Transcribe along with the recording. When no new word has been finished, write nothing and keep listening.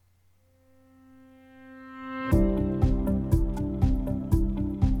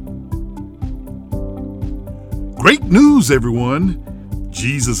Great news, everyone!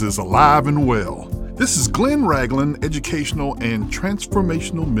 Jesus is alive and well. This is Glenn Ragland, Educational and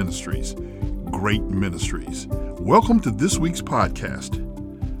Transformational Ministries. Great Ministries. Welcome to this week's podcast.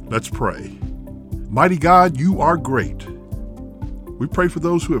 Let's pray. Mighty God, you are great. We pray for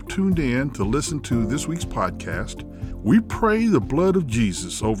those who have tuned in to listen to this week's podcast. We pray the blood of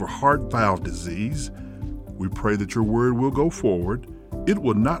Jesus over heart valve disease. We pray that your word will go forward. It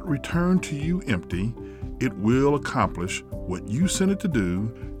will not return to you empty. It will accomplish what you sent it to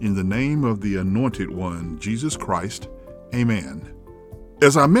do in the name of the Anointed One, Jesus Christ. Amen.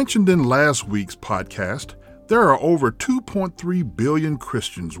 As I mentioned in last week's podcast, there are over 2.3 billion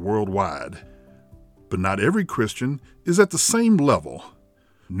Christians worldwide. But not every Christian is at the same level.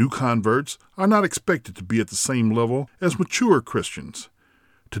 New converts are not expected to be at the same level as mature Christians.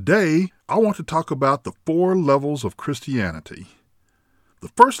 Today, I want to talk about the 4 levels of Christianity. The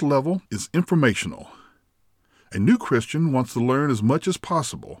first level is informational. A new Christian wants to learn as much as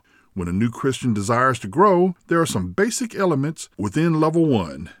possible. When a new Christian desires to grow, there are some basic elements within level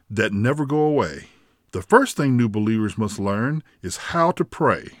 1 that never go away. The first thing new believers must learn is how to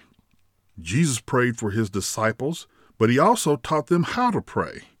pray. Jesus prayed for his disciples, but he also taught them how to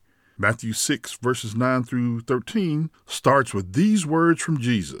pray. Matthew 6, verses 9 through 13 starts with these words from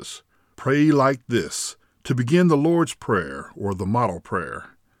Jesus. Pray like this, to begin the Lord's Prayer or the model prayer.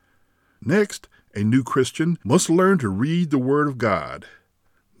 Next, a new Christian must learn to read the Word of God.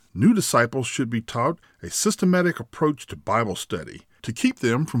 New disciples should be taught a systematic approach to Bible study to keep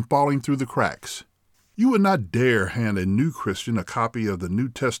them from falling through the cracks. You would not dare hand a new Christian a copy of the New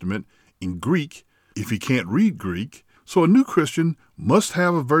Testament in Greek if he can't read Greek, so a new Christian must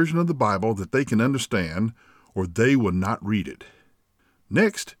have a version of the Bible that they can understand, or they will not read it.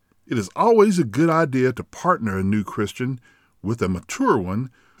 Next, it is always a good idea to partner a new Christian with a mature one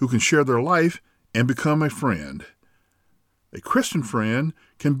who can share their life and become a friend. A Christian friend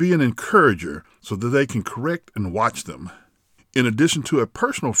can be an encourager so that they can correct and watch them. In addition to a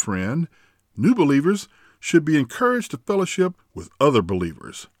personal friend, new believers should be encouraged to fellowship with other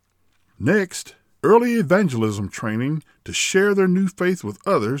believers. Next, early evangelism training to share their new faith with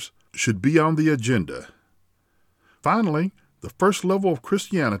others should be on the agenda. Finally, the first level of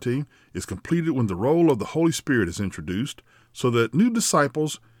Christianity is completed when the role of the Holy Spirit is introduced so that new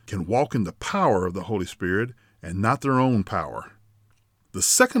disciples can walk in the power of the Holy Spirit and not their own power. The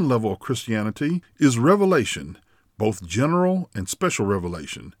second level of Christianity is revelation, both general and special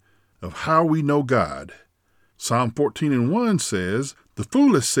revelation, of how we know God. Psalm 14:1 says, The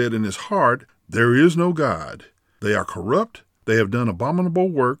fool has said in his heart, There is no God. They are corrupt, they have done abominable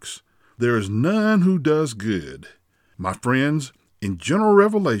works, there is none who does good. My friends, in general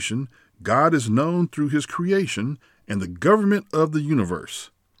revelation, God is known through his creation and the government of the universe.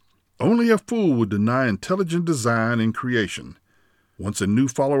 Only a fool would deny intelligent design in creation. Once a new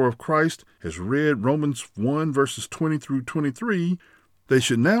follower of Christ has read Romans 1 verses 20 through 23, they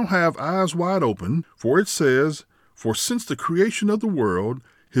should now have eyes wide open, for it says, For since the creation of the world,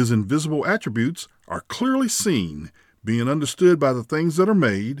 his invisible attributes are clearly seen, being understood by the things that are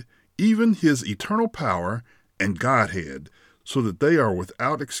made, even his eternal power and Godhead, so that they are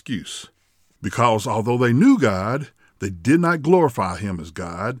without excuse. Because although they knew God, they did not glorify him as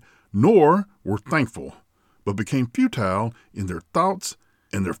God, nor were thankful, but became futile in their thoughts,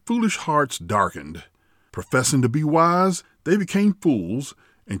 and their foolish hearts darkened. Professing to be wise, they became fools,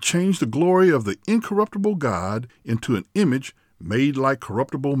 and changed the glory of the incorruptible God into an image made like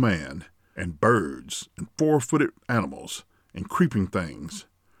corruptible man, and birds, and 4-footed animals, and creeping things.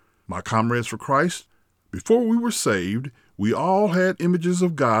 My comrades for Christ, before we were saved, we all had images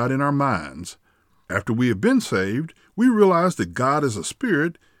of God in our minds. After we have been saved, we realize that God is a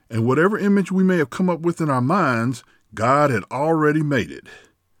spirit, and whatever image we may have come up with in our minds, God had already made it.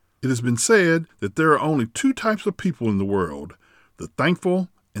 It has been said that there are only 2 types of people in the world, the thankful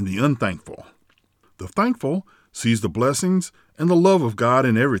and the unthankful. The thankful sees the blessings and the love of God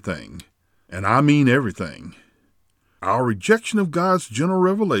in everything, and I mean everything. Our rejection of God's general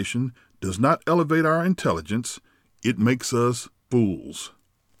revelation does not elevate our intelligence, it makes us fools.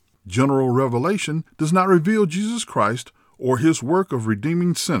 General revelation does not reveal Jesus Christ or his work of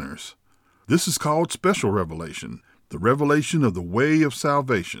redeeming sinners. This is called special revelation, the revelation of the way of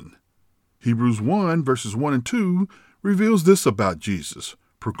salvation. Hebrews 1 verses 1 and 2 reveals this about Jesus,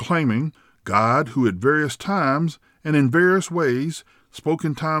 proclaiming, God who at various times and in various ways spoke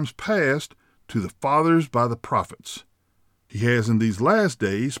in times past to the fathers by the prophets. He has in these last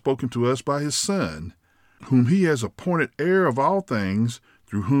days spoken to us by his Son, whom he has appointed heir of all things,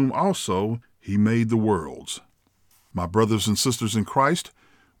 through whom also he made the worlds. My brothers and sisters in Christ,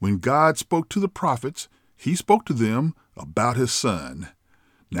 when God spoke to the prophets, He spoke to them about his Son.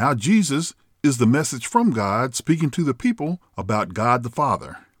 Now Jesus is the message from God speaking to the people about God the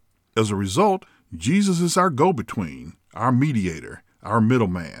Father. As a result, Jesus is our go-between, our mediator, our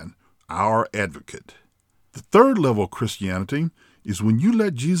middleman, our advocate. The third level of Christianity is when you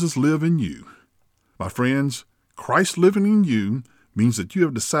let Jesus live in you. My friends, Christ living in you means that you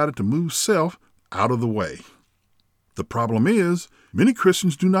have decided to move self out of the way. The problem is, many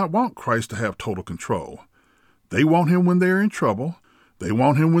Christians do not want Christ to have total control. They want him when they are in trouble. They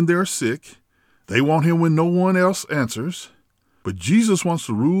want him when they are sick. They want him when no one else answers. But Jesus wants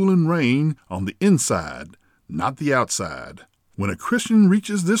to rule and reign on the inside, not the outside. When a Christian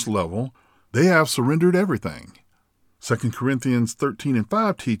reaches this level, they have surrendered everything. 2 Corinthians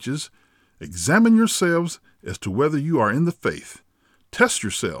 13:5 teaches, "Examine yourselves as to whether you are in the faith. Test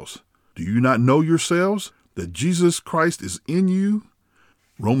yourselves. Do you not know yourselves that Jesus Christ is in you?"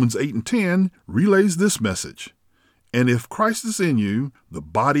 Romans 8:10 relays this message. "And if Christ is in you, the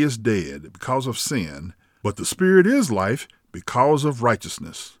body is dead because of sin, but the spirit is life because of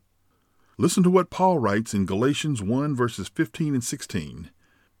righteousness." Listen to what Paul writes in Galatians 1 verses 15 and 16.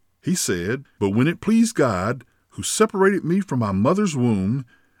 He said, "But when it pleased God, who separated me from my mother's womb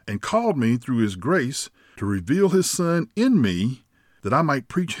and called me through his grace to reveal his Son in me, that I might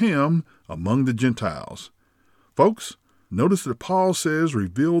preach him among the Gentiles." Folks, notice that Paul says,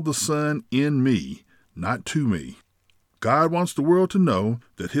 "reveal the Son in me," not to me. God wants the world to know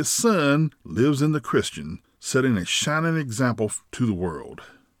that his Son lives in the Christian, setting a shining example to the world.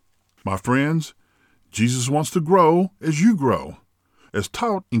 My friends, Jesus wants to grow as you grow. As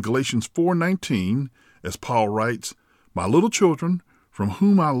taught in Galatians 4:19, as Paul writes, "My little children, from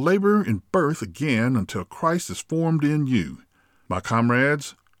whom I labor in birth again until Christ is formed in you." My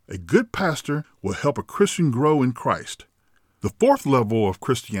comrades, a good pastor will help a Christian grow in Christ. The fourth level of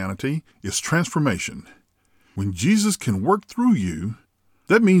Christianity is transformation. When Jesus can work through you,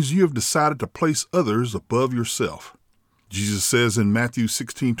 that means you have decided to place others above yourself. Jesus says in Matthew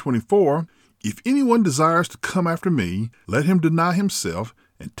 16:24, "If anyone desires to come after me, let him deny himself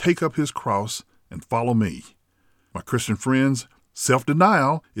and take up his cross and follow me." My Christian friends,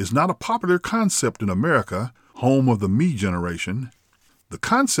 self-denial is not a popular concept in America, home of the me generation. The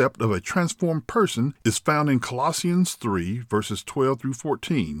concept of a transformed person is found in Colossians 3, verses 12 through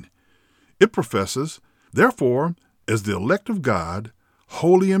 14. It professes, "Therefore, as the elect of God,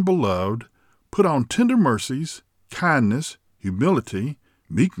 holy and beloved, put on tender mercies, kindness, humility,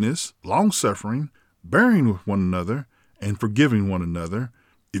 meekness, long-suffering, bearing with one another, and forgiving one another.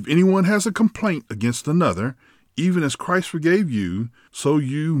 If anyone has a complaint against another, even as Christ forgave you, so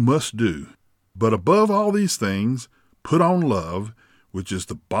you must do. But above all these things, put on love, which is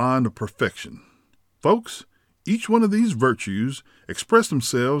the bond of perfection." Folks, each one of these virtues express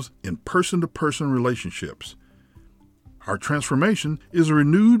themselves in person-to-person relationships. Our transformation is a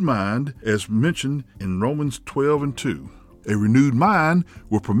renewed mind, as mentioned in Romans 12:2. A renewed mind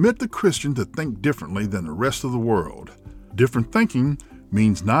will permit the Christian to think differently than the rest of the world. Different thinking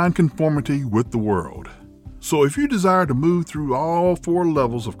means nonconformity with the world. So if you desire to move through all four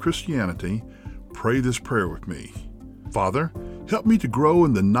levels of Christianity, pray this prayer with me. Father, help me to grow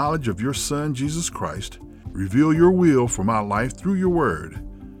in the knowledge of your Son, Jesus Christ. Reveal your will for my life through your word.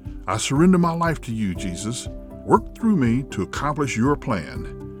 I surrender my life to you, Jesus. Work through me to accomplish your plan,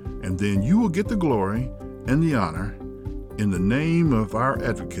 and then you will get the glory and the honor. In the name of our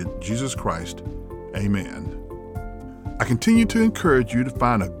advocate, Jesus Christ, amen. I continue to encourage you to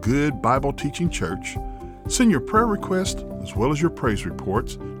find a good Bible-teaching church. Send your prayer requests as well as your praise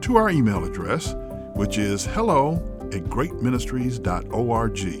reports to our email address, which is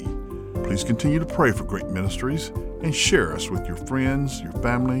hello@greatministries.org. Please continue to pray for Great Ministries and share us with your friends, your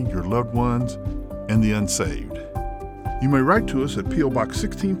family, your loved ones, and the unsaved. You may write to us at P.O. Box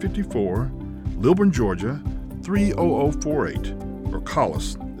 1654, Lilburn, Georgia, 30048, or call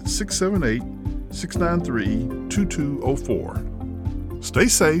us at 678-693-2204. Stay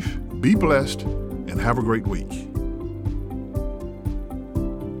safe, be blessed, and have a great week.